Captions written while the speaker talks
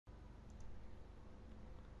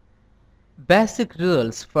Basic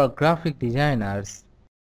rules for graphic designers.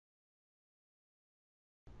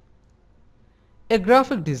 A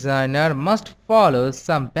graphic designer must follow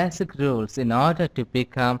some basic rules in order to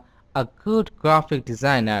become a good graphic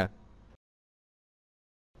designer.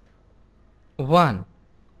 1.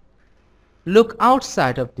 Look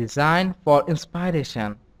outside of design for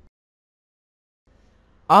inspiration.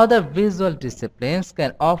 Other visual disciplines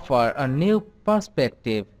can offer a new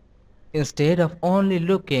perspective. Instead of only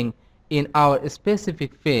looking in our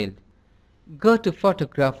specific field, go to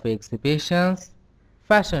photography exhibitions,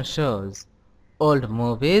 fashion shows, old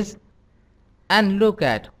movies, and look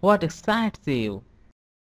at what excites you.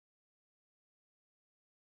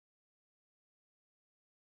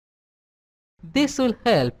 This will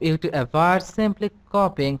help you to avoid simply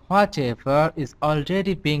copying whatever is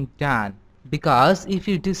already being done, because if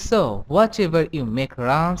you do so, whatever you make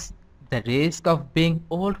runs the risk of being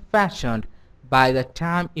old-fashioned by the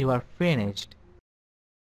time you are finished.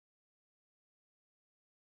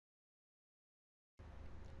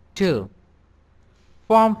 2.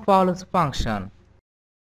 Form follows function.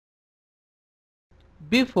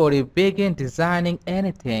 Before you begin designing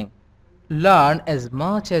anything, learn as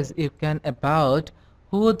much as you can about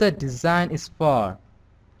who the design is for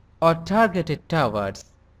or targeted towards,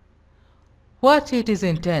 what it is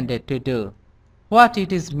intended to do, what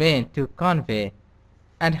it is meant to convey,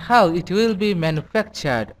 and how it will be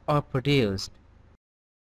manufactured or produced.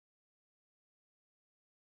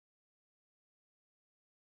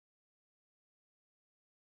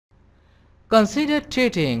 Consider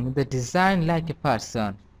treating the design like a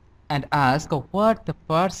person and ask what the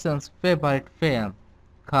person's favorite film,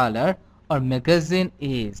 color, or magazine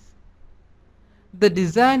is. The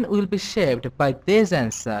design will be shaped by these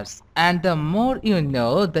answers, and the more you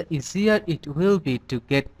know, the easier it will be to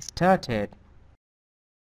get started.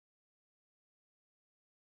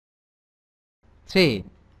 3.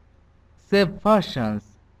 Save versions,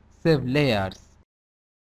 save layers.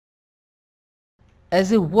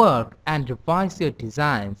 As you work and revise your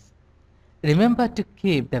designs, remember to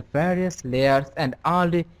keep the various layers and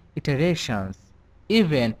early iterations,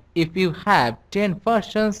 even if you have 10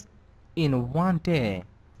 versions in one day.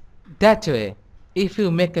 That way, if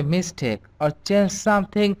you make a mistake or change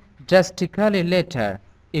something drastically later,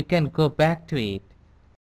 you can go back to it.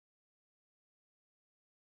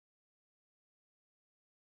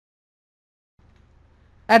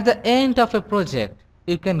 At the end of a project,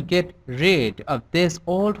 you can get rid of these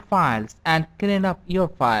old files and clean up your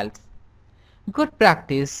files. Good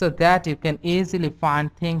practice so that you can easily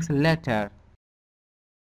find things later.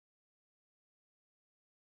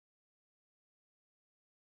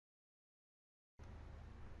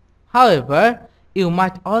 However, you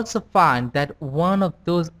might also find that one of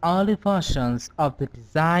those early versions of the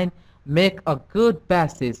design make a good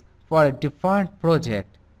basis for a different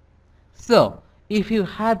project. So, if you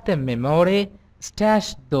have the memory,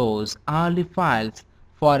 stash those early files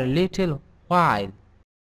for a little while.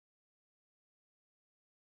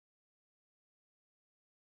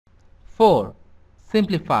 4.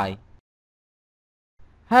 Simplify.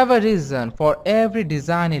 Have a reason for every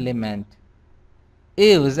design element.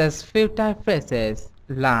 Use as few typefaces,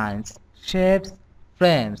 lines, shapes,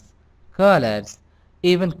 frames, colors,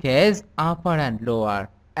 even case upper and lower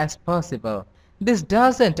as possible. This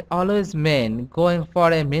doesn't always mean going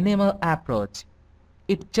for a minimal approach.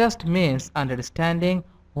 It just means understanding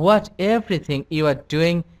what everything you are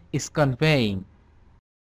doing is conveying.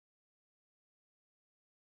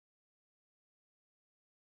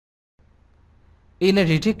 In a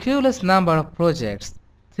ridiculous number of projects,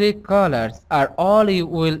 3 colors are all you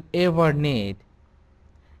will ever need,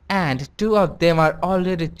 and 2 of them are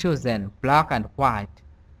already chosen, black and white.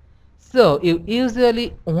 So you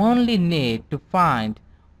usually only need to find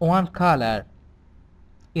one color.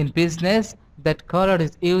 In business, that color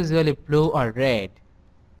is usually blue or red.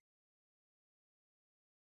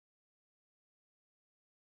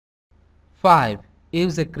 5.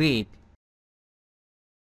 Use a grid.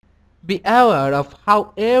 Be aware of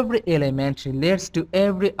how every element relates to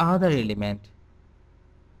every other element.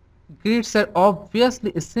 Grids are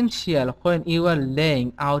obviously essential when you are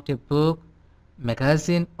laying out a book,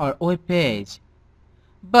 magazine, or web page.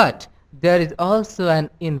 But there is also an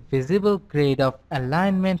invisible grid of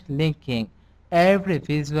alignment linking every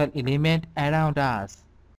visual element around us.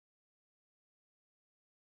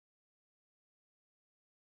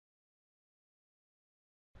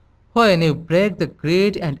 When you break the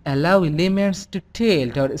grid and allow elements to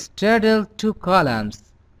tilt or straddle 2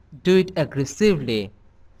 columns, do it aggressively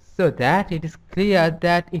so that it is clear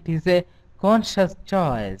that it is a conscious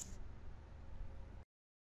choice.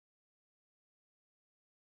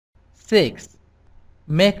 6.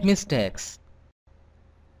 Make mistakes.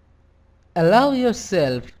 Allow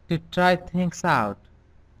yourself to try things out.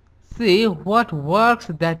 See what works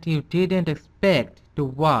that you didn't expect to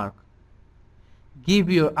work. Give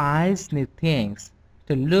your eyes new things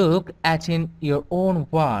to look at in your own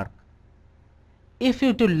work. If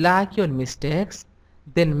you do like your mistakes,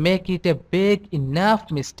 then make it a big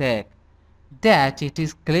enough mistake that it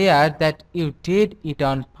is clear that you did it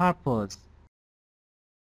on purpose.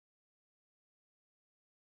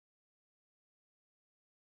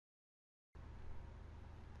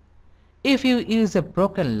 If you use a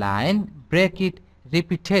broken line, break it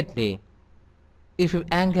repeatedly. If you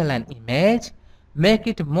angle an image, make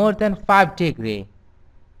it more than 5 degrees.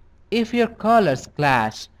 If your colors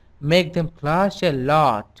clash, make them clash a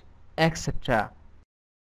lot, etc.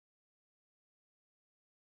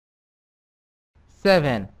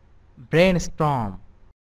 7. Brainstorm.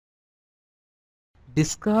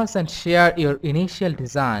 Discuss and share your initial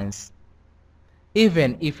designs.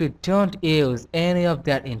 Even if you don't use any of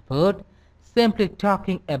their input, simply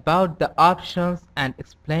talking about the options and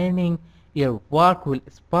explaining your work will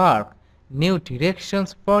spark new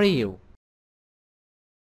directions for you.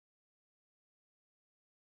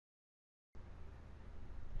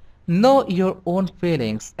 Know your own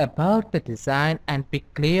feelings about the design and be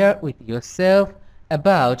clear with yourself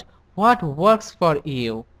about what works for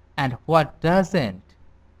you and what doesn't.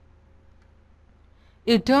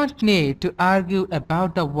 You don't need to argue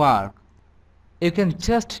about the work. You can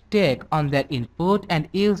just take on their input and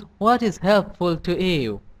use what is helpful to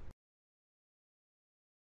you.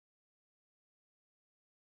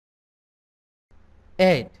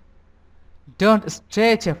 8. Don't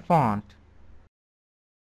stretch a font.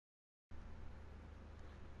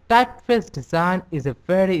 Typeface design is a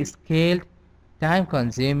very skilled,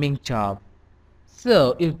 time-consuming job,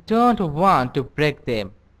 so you don't want to break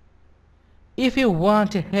them. If you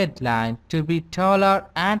want a headline to be taller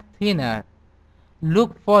and thinner,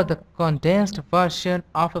 look for the condensed version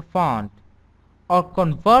of a font, or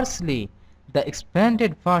conversely, the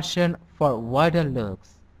expanded version for wider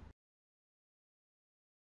looks.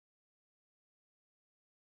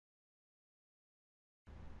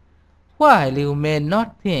 While you may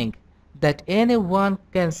not think that anyone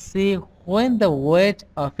can see when the weight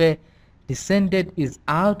of a descendant is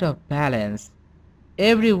out of balance,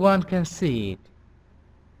 everyone can see it.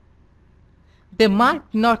 They might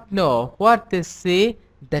not know what they see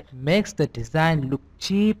that makes the design look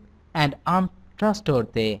cheap and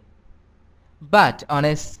untrustworthy, but on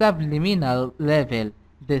a subliminal level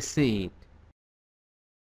they see it.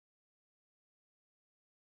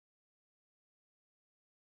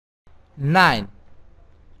 9.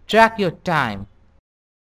 Track your time.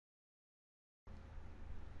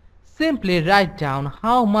 Simply write down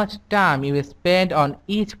how much time you spend on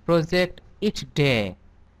each project each day.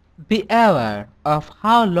 Be aware of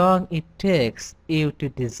how long it takes you to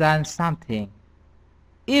design something,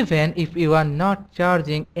 even if you are not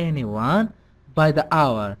charging anyone by the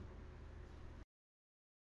hour.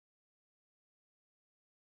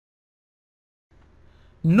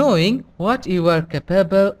 Knowing what you are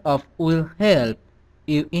capable of will help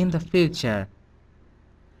you in the future.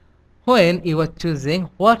 When you are choosing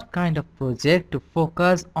what kind of project to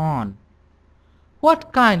focus on,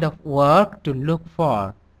 what kind of work to look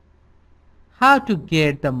for, how to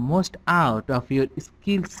get the most out of your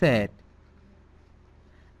skill set,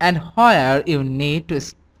 and where you need to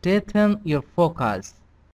strengthen your focus.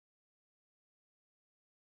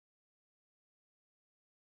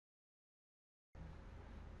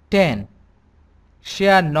 10.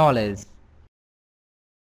 Share knowledge.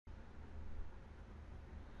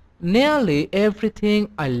 Nearly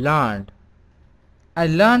everything I learned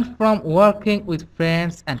from working with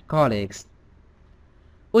friends and colleagues.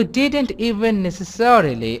 We didn't even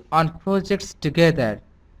necessarily on projects together,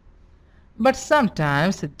 but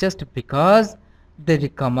sometimes just because they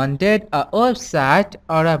recommended a website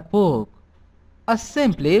or a book, or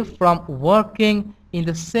simply from working in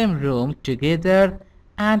the same room together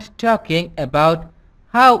and talking about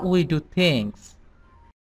how we do things.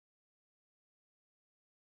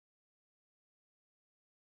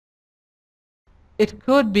 It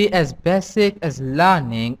could be as basic as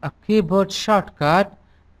learning a keyboard shortcut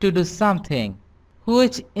to do something,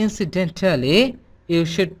 which incidentally you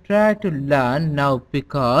should try to learn now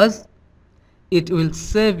because it will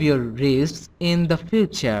save your wrists in the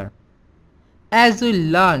future. As you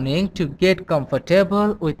learning to get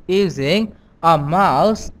comfortable with using a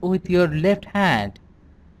mouse with your left hand.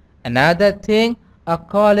 Another thing a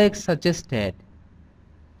colleague suggested.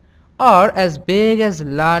 Or as big as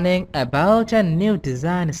learning about a new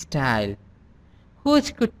design style,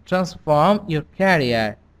 which could transform your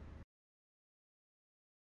career.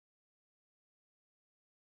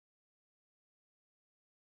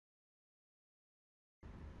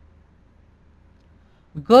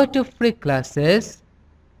 Go to free classes,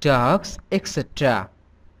 talks, etc.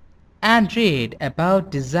 and read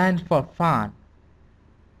about design for fun.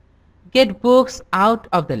 Get books out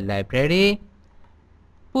of the library,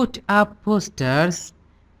 put up posters,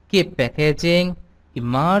 keep packaging,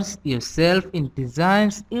 immerse yourself in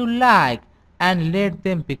designs you like and let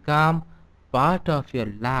them become part of your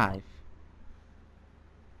life.